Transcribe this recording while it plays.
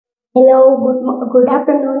Hello, good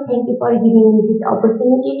afternoon. Thank you for giving me this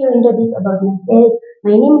opportunity to introduce about myself.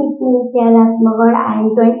 My name is Minisiya Magar. I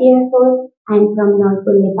am 20 years old. I am from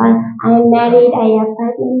Northpur, Nepal. I am married. I have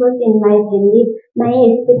 5 members in my family. My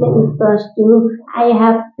education is +2. I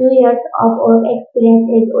have 2 years of work experience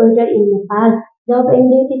as waiter in Nepal. Job and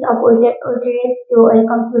duties of waiter to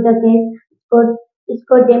welcome to the guests,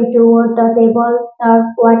 escort them toward the table,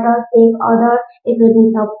 serve water, take order,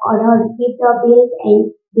 including of order, keep the bills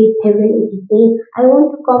and with every etc. I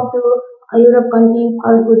want to come to Europe country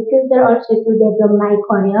for good future also to develop my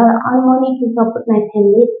career, earn money to support my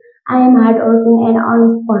family. I am hardworking and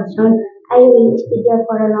honest person. I will stay here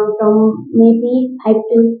for a long term, maybe 5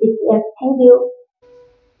 to 6 years. Thank you.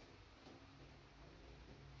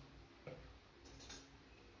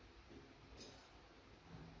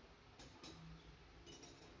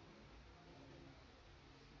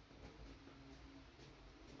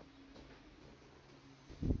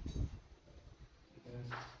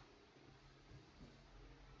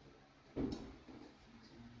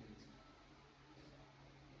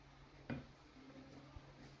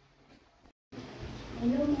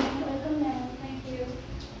 Hello, ma'am. Welcome, ma'am. Thank you.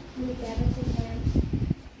 Please have a seat, ma'am.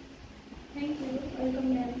 Thank you. Welcome,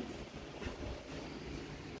 ma'am.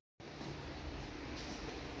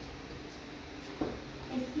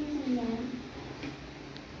 Excuse me, ma'am.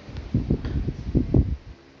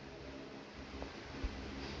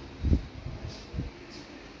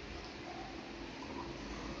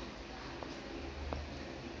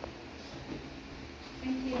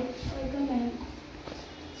 Thank you. Welcome, ma'am.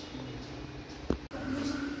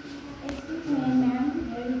 Excuse me, ma'am.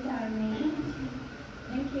 Here is our name.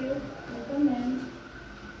 Thank you. Welcome, ma'am.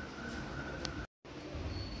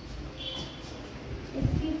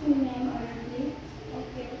 Excuse me, ma'am. Order, please.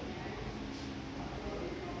 Okay.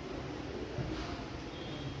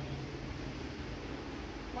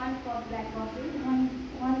 One cup black coffee.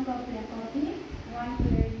 One cup black coffee. One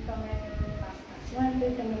plate tomato pasta. One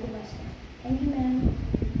plate tomato pasta. Thank you, ma'am.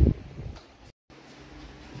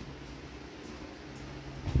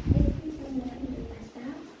 Excuse me, ma'am. Your pasta.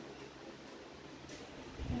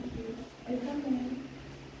 Thank you. Welcome, ma'am.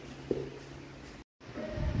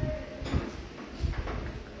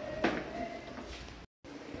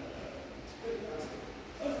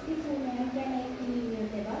 Excuse me, ma'am. Can I clean your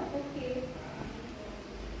table? Okay.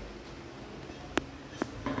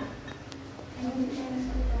 Thank you, ma'am.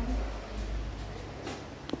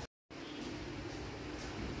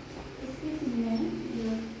 Excuse me, ma'am.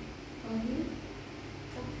 Your coffee.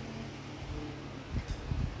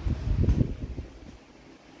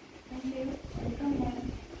 Thank you. Welcome, ma'am.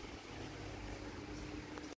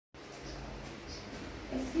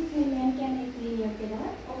 Excuse me, ma'am. Can I clean your table?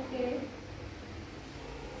 Okay.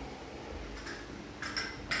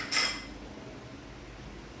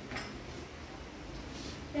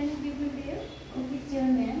 Can you give me bill? Okay, sure,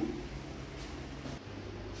 ma'am.